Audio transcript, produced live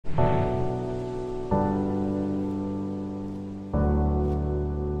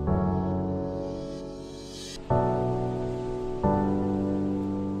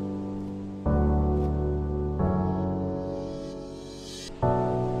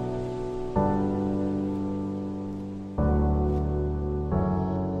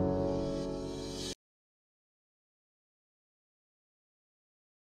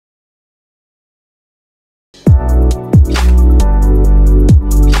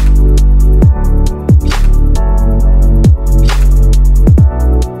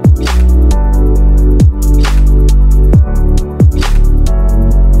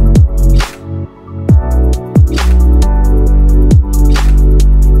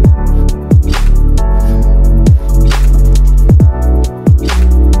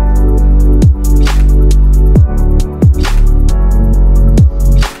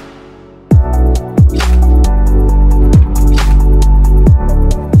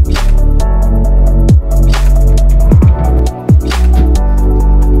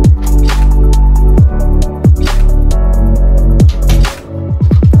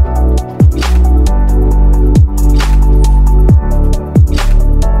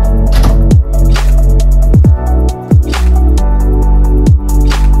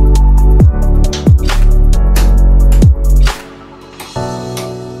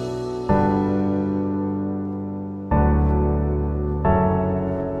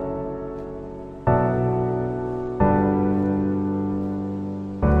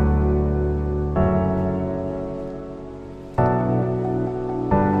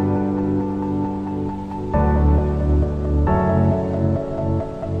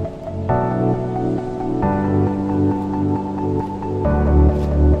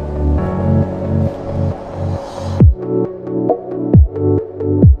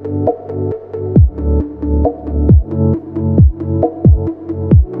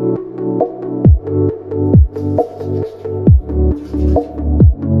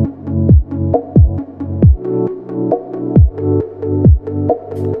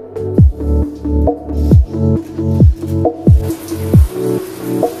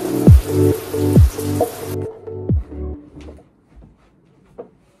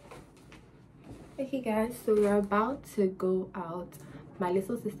guys, so we're about to go out. My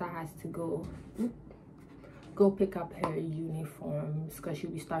little sister has to go pick up her uniforms because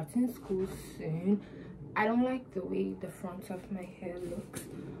she'll be starting school soon. I don't like the way the front of my hair looks.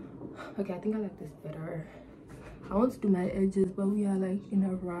 Okay, I think I like this better. I want to do my edges, but we are like in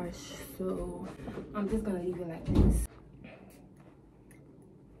a rush, so I'm just gonna leave it like this.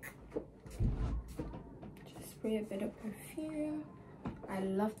 Just spray a bit of perfume. I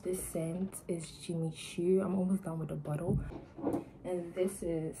love this scent. It's Jimmy Choo. I'm almost done with the bottle. And this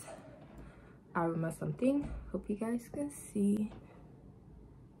is aroma something. Hope you guys can see.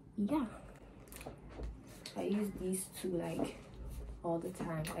 Yeah, I use these two like all the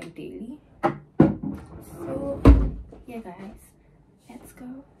time, like daily. So yeah guys, let's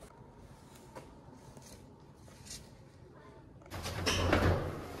go.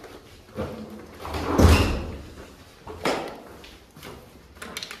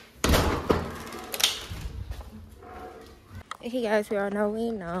 Hey guys, we are on our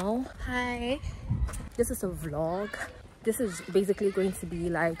way now. Hi, this is a vlog. This is basically going to be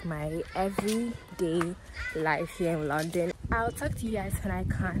like my everyday life here in London. I'll talk to you guys when I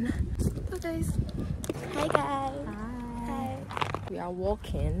can. So guys, hi guys. Hi. We are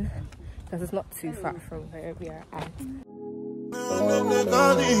walking because it's not too far from where we are at.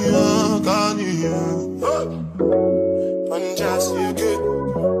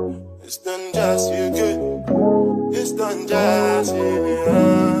 It's done just you good. It's done just you,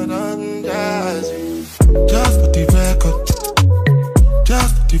 done just you. Just for the record,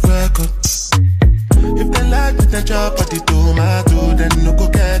 just for the record. If they like me, they chop at the tomato, then no go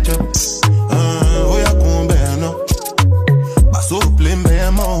catch up. Oh yeah, come bear no. But so blame me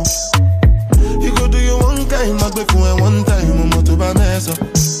more. You go do you one time, I go for one time, I'm not to buy mess up.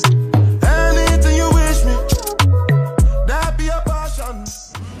 Anything you wish me, that be a passion.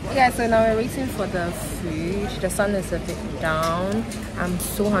 Yeah, so now we're waiting for the food. The sun is a bit down. I'm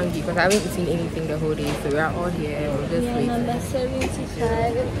so hungry because I haven't eaten anything the whole day, so we're all here. We're just waiting. Number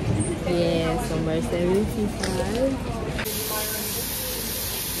 75. Yes, number 75.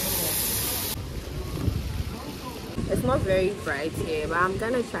 It's not very bright here, but I'm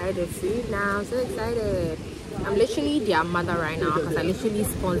gonna try the food now. I'm so excited. I'm literally their mother right now because I literally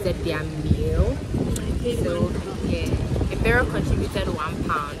sponsored their meal. So yeah, Oduro contributed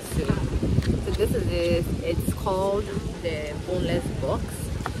 £1. So this is it. It's called the boneless box,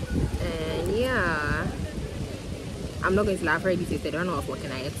 and yeah, I'm not going to laugh. Already tasted. I don't know if what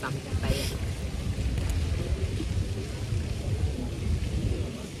can I eat something, but yeah.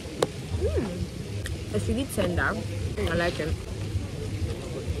 It's really tender. I like it.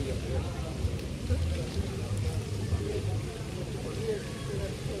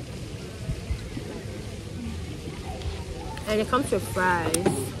 And it comes with fries.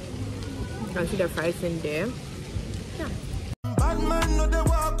 You can see the fries in there. Yeah. Bad man no they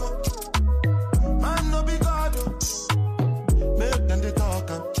walk up. Man no be God up. Make them they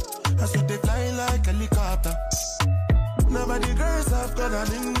talk up. That's what they fly like a helicopter. Nobody girls have got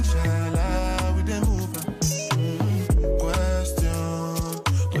an inshallah with them move. Question,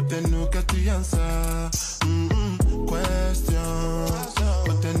 but they no get the answer. Question,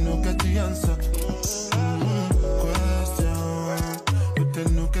 but they no get the answer.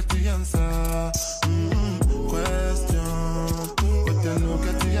 No get the answer. Question, but they no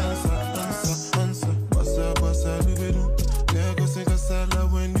get the answer. Answer. What's up, we do? There go sing a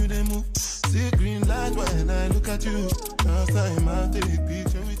salad when you they move. See green light when I look at you. Last time I take a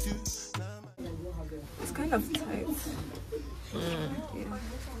picture with you. It's kind of tight. Yeah.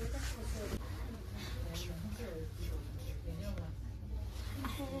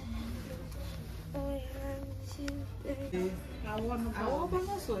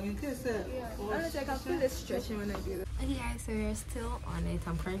 Okay guys, so we're still on it.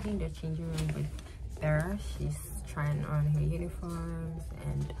 I'm currently in the changing room with Sarah. She's trying on her uniforms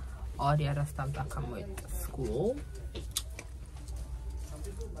and all the other stuff that come with school.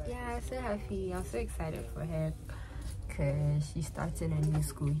 Yeah, I'm so happy. I'm so excited for her because she's starting a new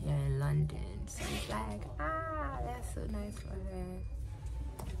school here in London. So it's like, that's so nice for her.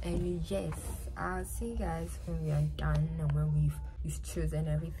 And yes, I'll see you guys when we are done and when we've chosen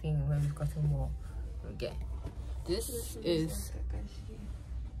everything, when we've gotten more. Okay, this is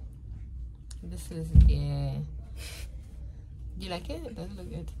the. Do you like it? It does look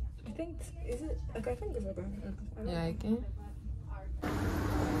good. I think is it okay? I think it's okay. Yeah, I can.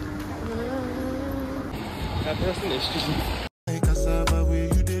 That person is stupid.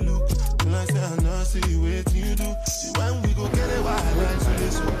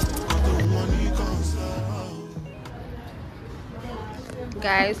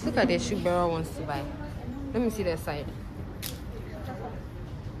 Guys, look at the shoe Bella wants to buy. Let me see the side.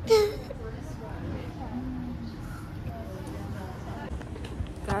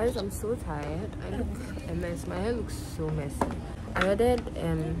 Guys, I'm so tired. I look a mess. My hair looks so messy. I ordered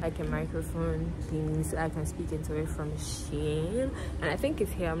like a microphone thing so I can speak into it from Shein, and I think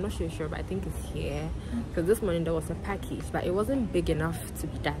it's here. I'm not sure, but I think it's here. Because this morning there was a package, but it wasn't big enough to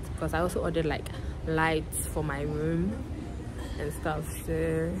be that, because I also ordered like lights for my room and stuff.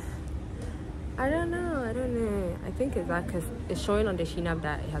 So I don't know. I think it's that because it's showing on the Shein app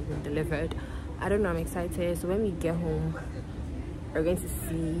that it has been delivered. I don't know. I'm excited. So when we get home, we're going to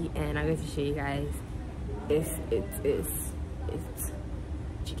see, and I'm going to show you guys if it is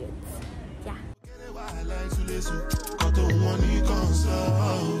chickens. Yeah.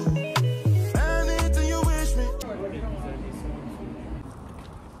 Anything you wish me.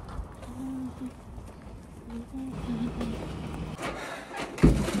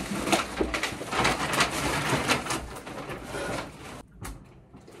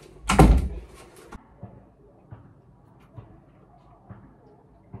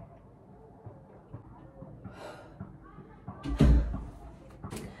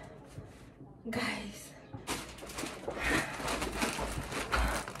 Guys,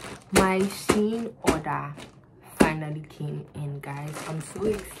 my Shein order finally came in, guys. I'm so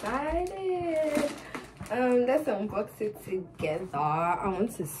excited. Let's unbox it together. I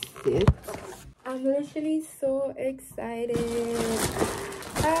want to sit. I'm literally so excited.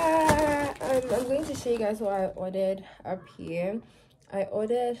 I'm going to show you guys what I ordered up here. I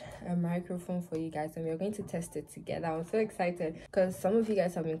ordered a microphone for you guys, and we're going to test it together. I'm so excited because some of you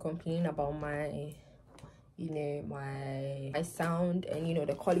guys have been complaining about my my sound, and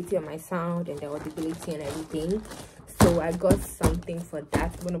the quality of my sound and the audibility and everything. So I got something for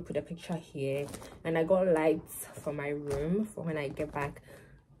that. I'm gonna put a picture here, and I got lights for my room for when I get back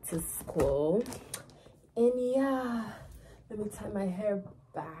to school. And yeah, let me tie my hair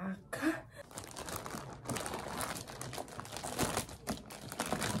back.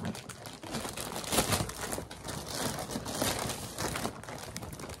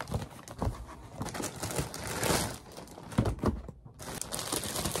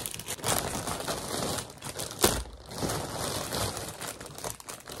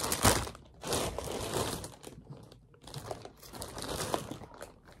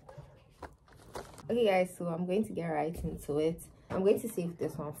 Okay guys, so I'm going to get right into it. I'm going to save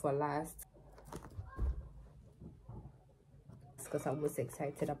this one for last because I'm most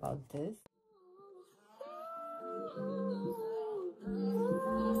excited about this.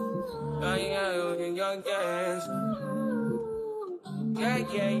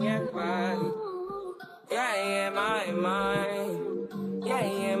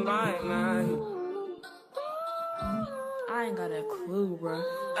 I ain't got a clue, bro.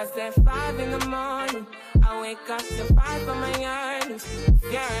 I said 5 in the morning. I wake up to 5 for my earnings.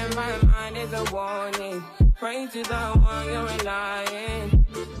 Yeah, in my mind is a warning. Pray to the one you're relying.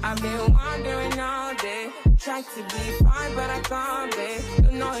 I've been wandering all day. Try to be fine, but I can't be.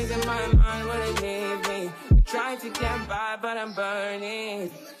 The noise in my mind wouldn't leave me. Try to get by, but I'm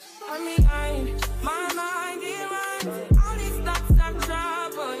burning. I'm behind. My mind is runs. All these thoughts have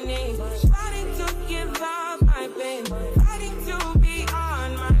troubled me. Starting to give up my pain. Fighting to be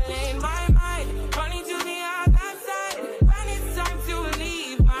on my lane. My mind running to the other side. When it's time to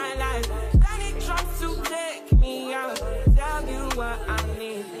leave my life, then it tries to take me out. Tell you what I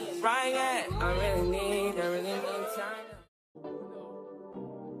need. Right, yeah, I really need time.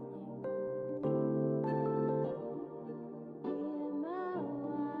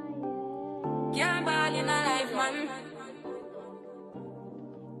 Can't ball in a life, man.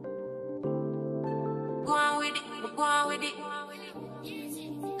 Go on with it, go on with it.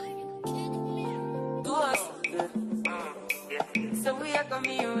 Do us. So we are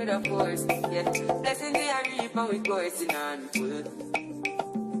coming here with a force. Yeah. Blessing the reap and we coursing on foot.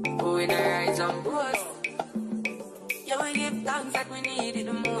 Going to rise and boast. Yeah, we give thanks like we need it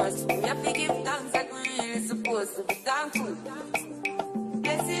the most. We have to give thanks like we really supposed to be thankful.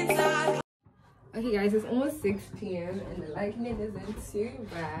 Blessings are. Okay guys, it's almost 6 p.m. and the lighting isn't too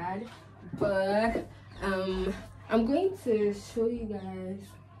bad, but I'm going to show you guys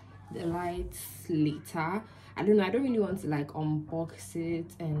the lights later. I don't know, I don't really want to like unbox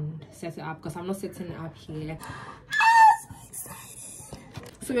it and set it up because I'm not setting it up here. I'm so excited.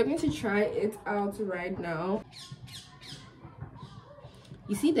 So we're going to try it out right now.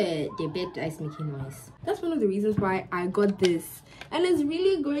 You see the bed that is making noise? That's one of the reasons why I got this, and it's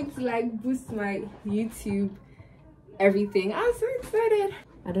really going to like boost my YouTube everything. I'm so excited.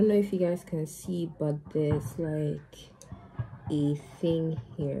 I don't know if you guys can see, but there's like a thing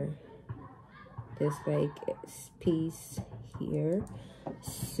here. there's like a space here,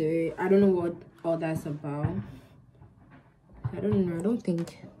 so I don't know what all that's about. I don't know. I don't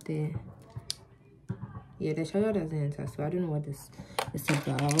think the charger doesn't enter, so I don't know what this is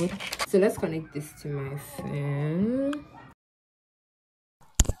about. So let's connect this to my phone.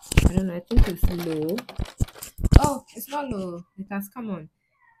 I don't know. I think it's low. Oh, it's not low. It has come on.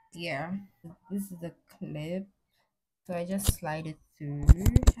 Yeah. This is the clip. So I just slide it through,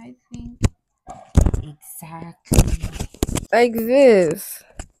 I think. Exactly. Like this.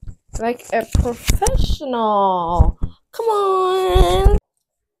 Like a professional. Come on.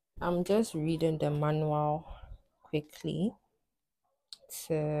 I'm just reading the manual quickly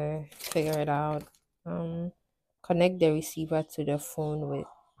to figure it out. Connect the receiver to the phone with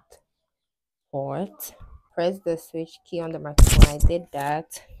port. Press the switch key on the microphone. I did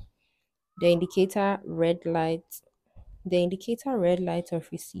that. The indicator red light of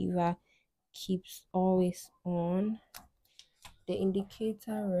receiver keeps always on. The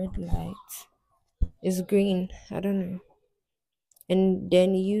indicator red light is green. I don't know. And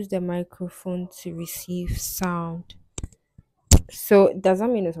then use the microphone to receive sound. So does that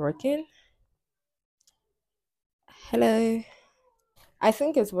mean it's working? Hello. I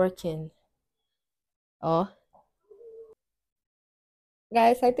think it's working. Oh,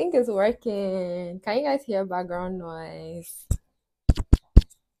 guys, I think it's working. Can you guys hear background noise?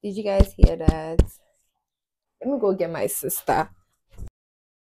 Did you guys hear that? Let me go get my sister.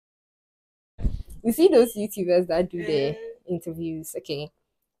 You see those YouTubers that do the interviews? Okay,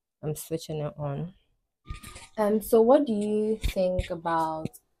 I'm switching it on. So what do you think about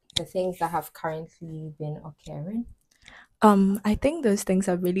the things that have currently been occurring? I think those things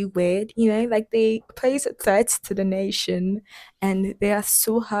are really weird, you know, like they pose a threat to the nation and they are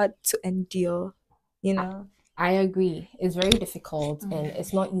so hard to endure, you know. I agree. It's very difficult and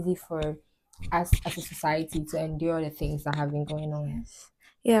it's not easy for us as a society to endure the things that have been going on.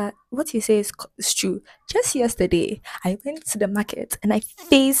 Yeah, what you say is true. Just yesterday, I went to the market and I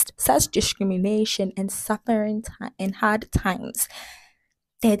faced such discrimination and suffering and hard times.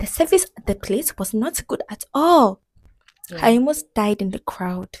 The service at the place was not good at all. Yeah. I almost died in the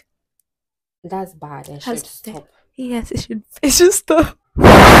crowd. That's bad. It should stop. Yes, it should. It should stop.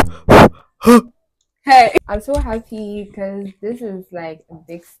 Hey, I'm so happy because this is like a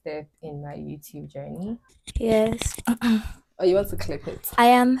big step in my YouTube journey. Yes. Oh, you want to clip it? I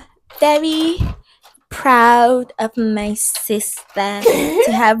am very proud of my sister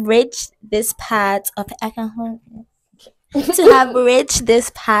to have reached this part of to have reached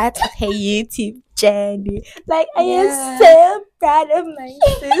this part of her YouTube journey. Like I am so proud of my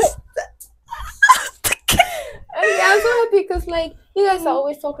sister. Okay, I'm so happy because like you guys are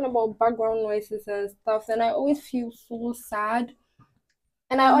always talking about background noises and stuff, and I always feel so sad.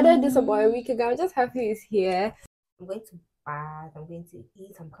 And I ordered this about a week ago. I'm just happy it's here. I'm going to bath. I'm going to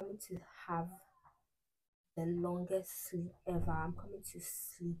eat. I'm coming to have the longest sleep ever. I'm coming to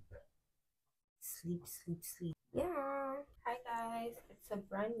sleep. Yeah. Hi guys. It's a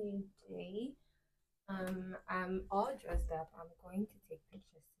brand new day. I'm all dressed up. I'm going to take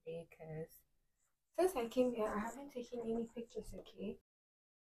pictures today because since I came here, I haven't taken any pictures. Okay.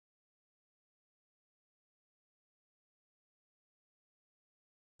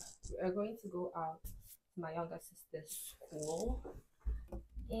 We are going to go out to my younger sister's school,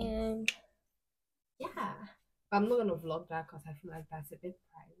 and yeah, but I'm not gonna vlog that because I feel like that's a bit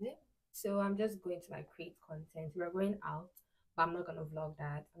private. So I'm just going to like create content. We're going out, but I'm not gonna vlog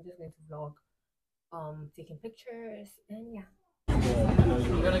that. I'm just going to vlog taking pictures, and yeah.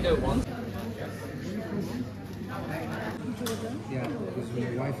 You're gonna go once. Yeah, this is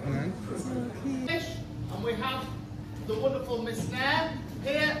my wife's hand. And we have the wonderful Miss Nair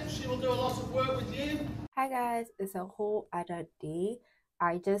here. She will do a lot of work with you. Hi guys, it's a whole other day.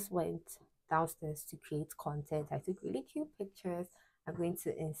 I just went downstairs to create content. I took really cute pictures. I'm going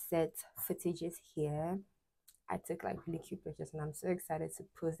to insert footages here. I took like really cute pictures and I'm so excited to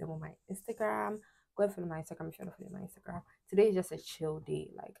post them on my Instagram. Go and follow my Instagram if you're not following my Instagram. Today is just a chill day,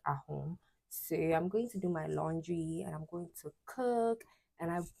 like at home. So I'm going to do my laundry and I'm going to cook. And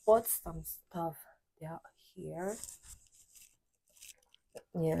I bought some stuff. They're here.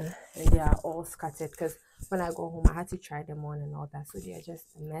 Yeah, and they are all scattered because when I go home I had to try them on and all that, so they are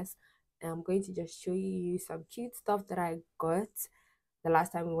just a mess. And I'm going to just show you some cute stuff that I got the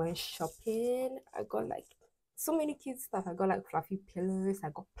last time we went shopping. I got like so many cute stuff. I got like fluffy pillows, I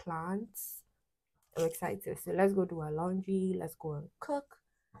got plants. I'm excited. So let's go do our laundry, let's go and cook,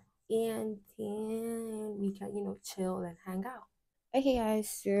 and then we can, you know, chill and hang out. Okay guys,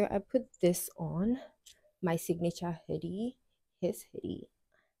 so I put this on, my signature hoodie, his hoodie.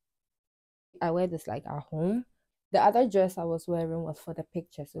 I wear this like at home. The other dress I was wearing was for the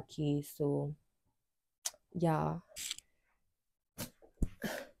pictures, okay? So yeah,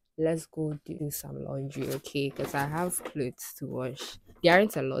 let's go do some laundry, okay? Because I have clothes to wash. They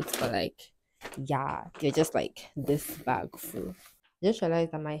aren't a lot, but like, yeah, they're just like this bag full. Just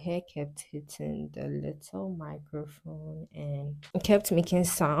realized that my hair kept hitting the little microphone and it kept making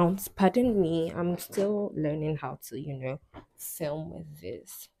sounds. Pardon me, I'm still learning how to, film with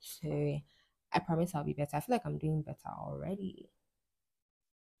this. So I promise I'll be better. I feel like I'm doing better already.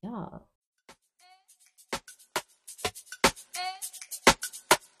 Yeah.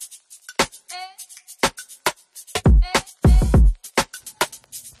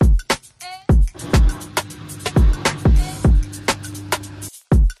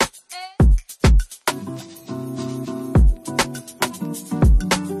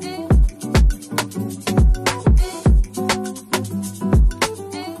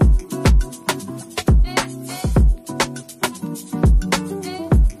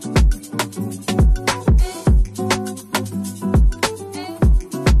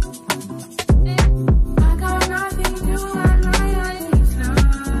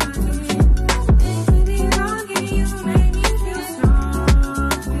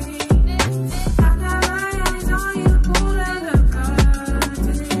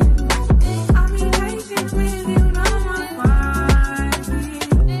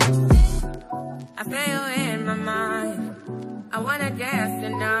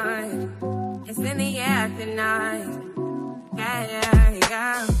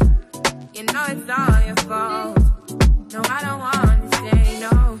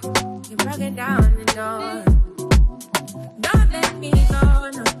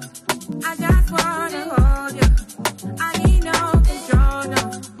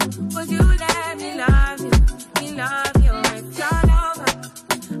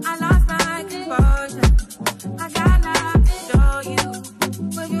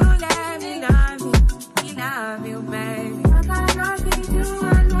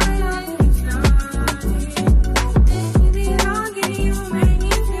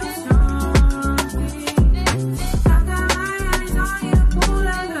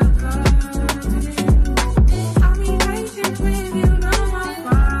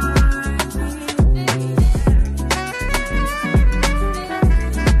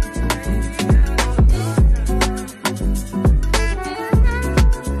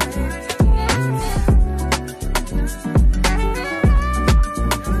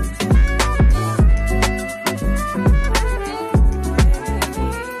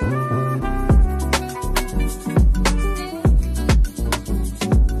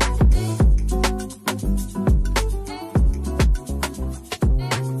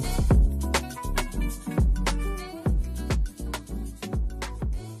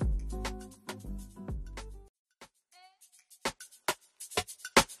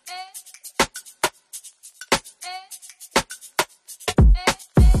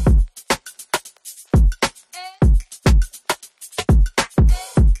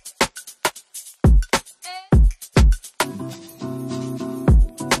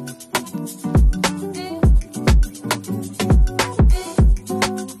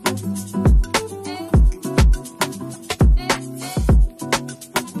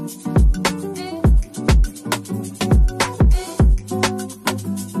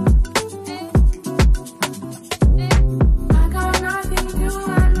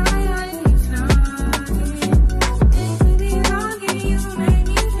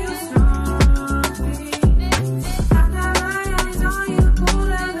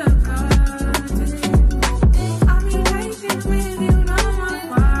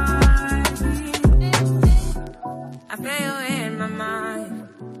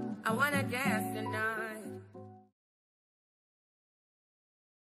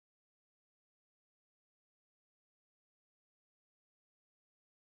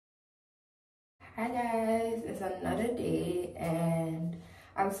 Hi guys, it's another day and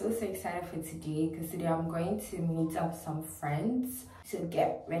I'm so excited for today because today I'm going to meet up some friends to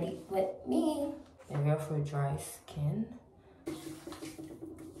get ready with me. I'm here for dry skin.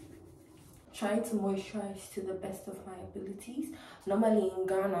 Trying to moisturize to the best of my abilities. Normally in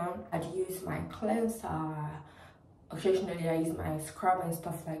Ghana, I'd use my cleanser. Occasionally I use my scrub and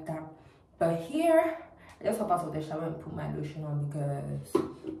stuff like that. But here, I just hop out of the shower and put my lotion on because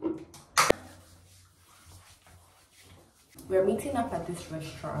we're meeting up at this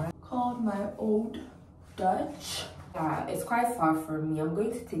restaurant called My Old Dutch. It's quite far from me. I'm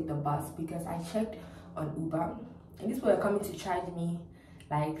going to take the bus because I checked on Uber and these people are coming to charge me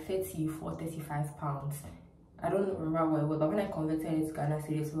like 35 pounds. I don't remember what it was, but when I converted it to Ghana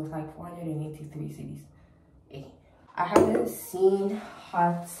cedis, it was like 483 cedis. Hey, I haven't seen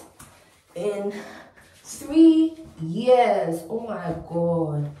Hot in 3 years. Oh my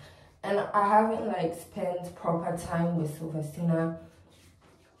god. And I haven't like spent proper time with Sylvestina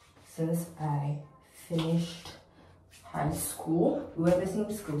since I finished high school. We were in the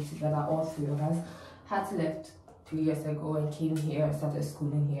same school together, all 3 of us. Hart left 3 years ago and came here and started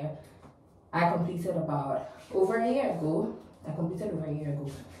schooling here. I completed about over a year ago.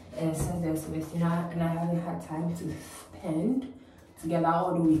 And since then, Sylvestina and I haven't had time to spend together,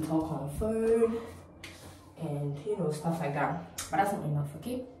 although we talk on phone and you know, stuff like that. But that's not enough,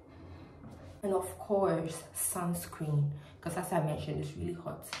 okay? And of course, sunscreen, because as I mentioned, it's really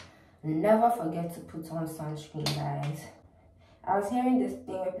hot. Never forget to put on sunscreen, guys. I was hearing this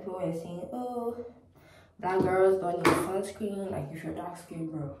thing where people were saying, oh, black girls don't need sunscreen, like if you're dark skin,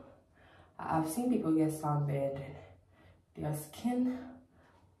 bro. I've seen people get sunburned and their skin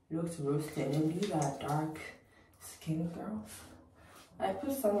looks roasted, and these are dark skin girls. I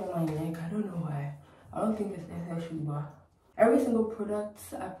put some on my neck, I don't know why. I don't think it's necessary, but every single product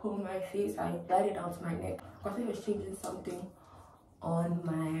I put on my face, I dyed it out to my neck. Because if it's changing something on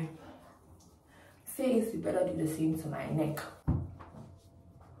my face, you better do the same to my neck.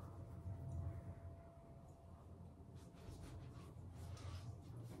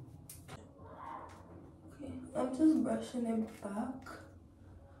 Okay, I'm just brushing it back,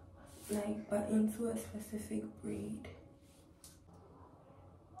 like, but into a specific braid.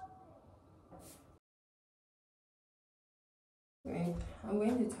 I'm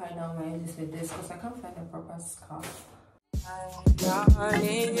going to tie down my edges with this because I can't find a proper scarf. I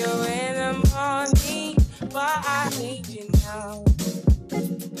need you in the morning, but I need you now.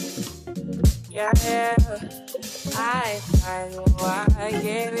 Yeah, I know why I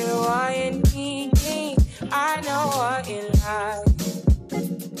gave you what you need. I know what you like.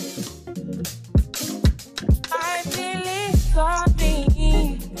 I feel it something.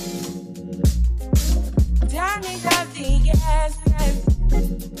 Tell me that the yes.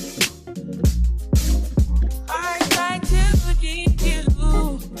 I tried to teach you,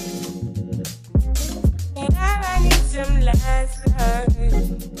 and I need some lessons.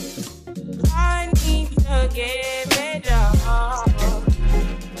 I need to give it all.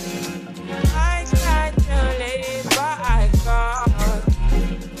 I tried to live, but I can't.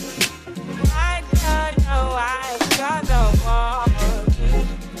 I don't know why I got the wall.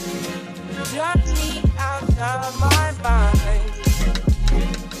 Drop me out of my mind.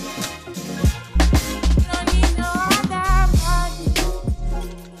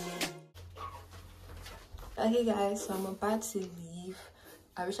 Okay guys, so I'm about to leave.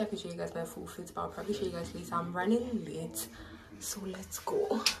 I wish I could show you guys my full fit, but I'll probably show you guys later. I'm running late, so let's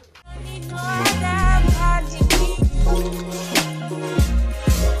go.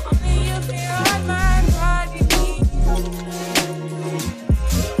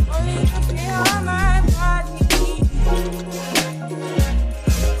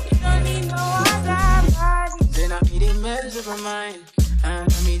 Then I made a mess of my mind,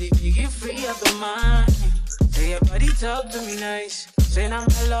 and I made it get free of the mind. Say your body talk to me nice. Say I'm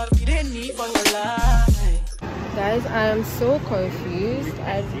my love, you didn't need for your life. Guys, I am so confused.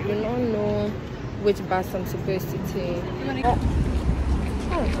 I do not know which bus I'm supposed to take.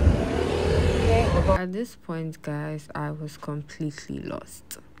 At this point, guys, I was completely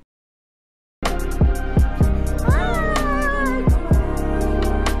lost.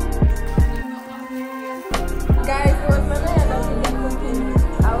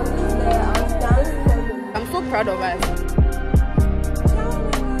 Proud of us.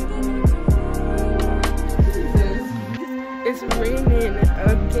 It's raining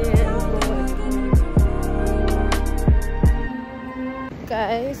again.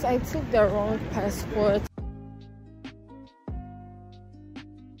 Guys, I took the wrong passport.